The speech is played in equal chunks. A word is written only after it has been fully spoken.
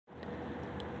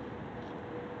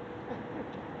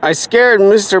I scared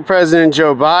Mr. President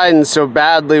Joe Biden so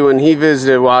badly when he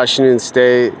visited Washington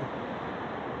State.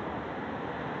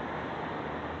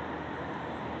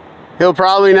 He'll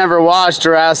probably never watch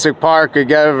Jurassic Park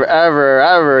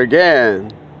ever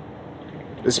again.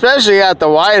 Especially at the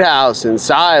White House in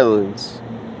silence.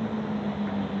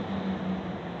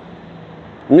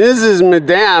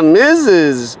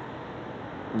 Mrs.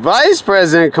 Vice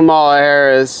President Kamala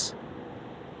Harris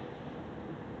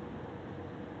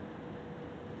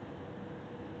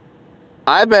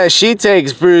I bet she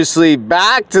takes Bruce Lee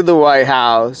back to the White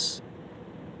House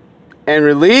and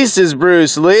releases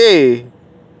Bruce Lee.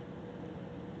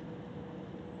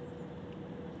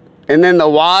 And then the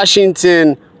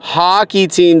Washington hockey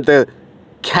team, the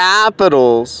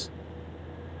Capitals,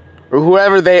 or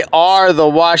whoever they are, the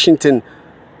Washington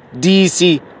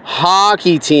DC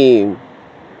hockey team,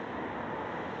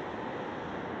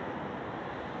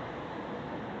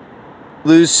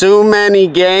 lose so many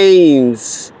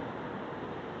games.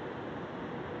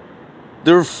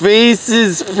 Their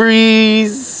faces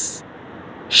freeze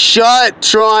shut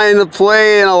trying to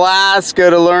play in Alaska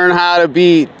to learn how to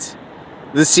beat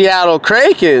the Seattle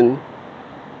Kraken,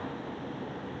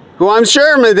 who I'm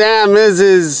sure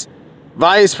Mrs.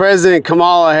 Vice President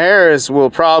Kamala Harris will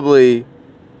probably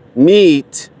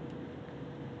meet.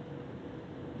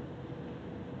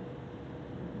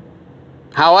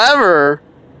 However,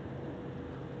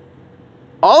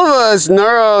 all of us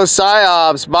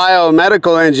neuropsyops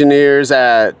biomedical engineers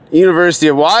at University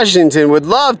of Washington would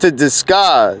love to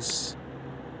discuss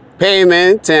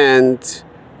payment and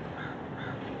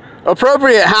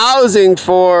appropriate housing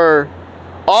for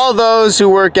all those who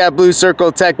work at Blue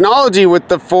Circle Technology with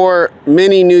the 4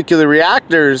 mini nuclear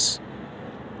reactors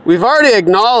we've already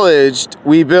acknowledged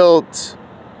we built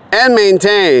and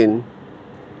maintain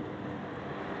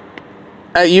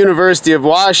at University of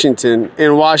Washington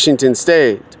in Washington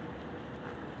State.